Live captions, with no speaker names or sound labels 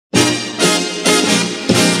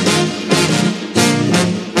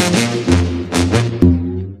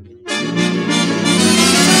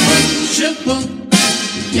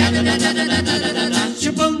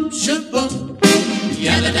shaboom.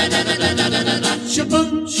 Yada da da da da da da da da,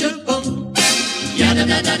 shaboom, shaboom. Yada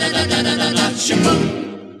da da da da da da da da, shaboom.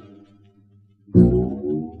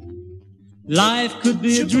 Life could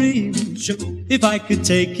be a dream if I could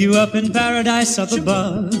take you up in paradise up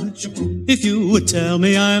above. If you would tell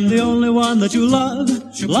me I'm the only one that you love.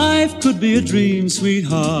 Life could be a dream,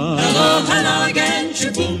 sweetheart. Hello, hello again,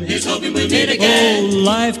 shaboom. Here's hoping we'll meet again. Oh,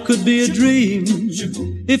 life could be a dream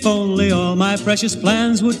if only all my precious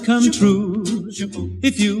plans would come true.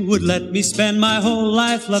 If you would let me spend my whole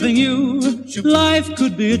life loving you. Life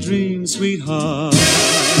could be a dream, sweetheart.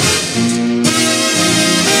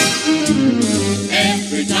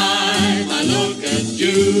 Every time I look at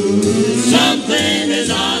you, something is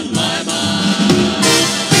on my mind.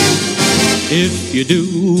 If you do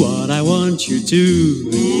what I want you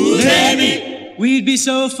to, ooh, baby, we'd be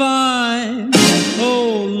so fine.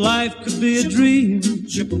 Oh, life could be a dream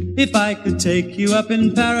if I could take you up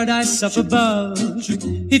in paradise up above.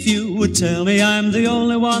 If you would tell me I'm the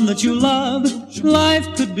only one that you love. Life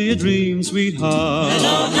could be a dream, sweetheart.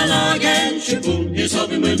 Hello, hello again, shaboom. Here's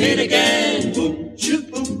hoping we'll meet again. Boom,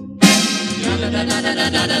 shaboom. Da da da da da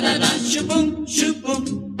da da da da, shaboom, shaboom.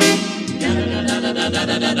 Da da da da da da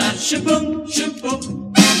da da da, shaboom, shaboom.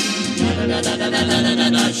 Da da da da da da da da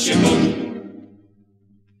da, shaboom.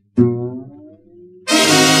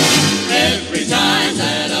 Every time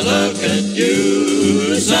that I look at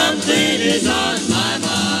you, something is on my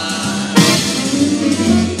mind.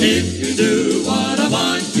 If you do what I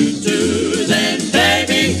want you to, then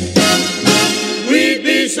baby, we'd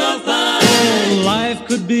be so fine. Oh, life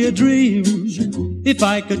could be a dream if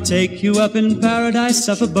I could take you up in paradise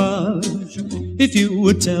up above. If you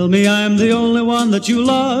would tell me I'm the only one that you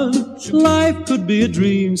love. Life could be a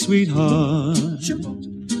dream, sweetheart.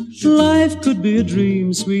 Life could be a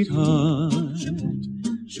dream, sweetheart.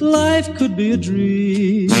 Life could be a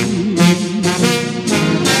dream,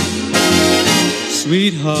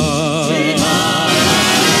 sweetheart.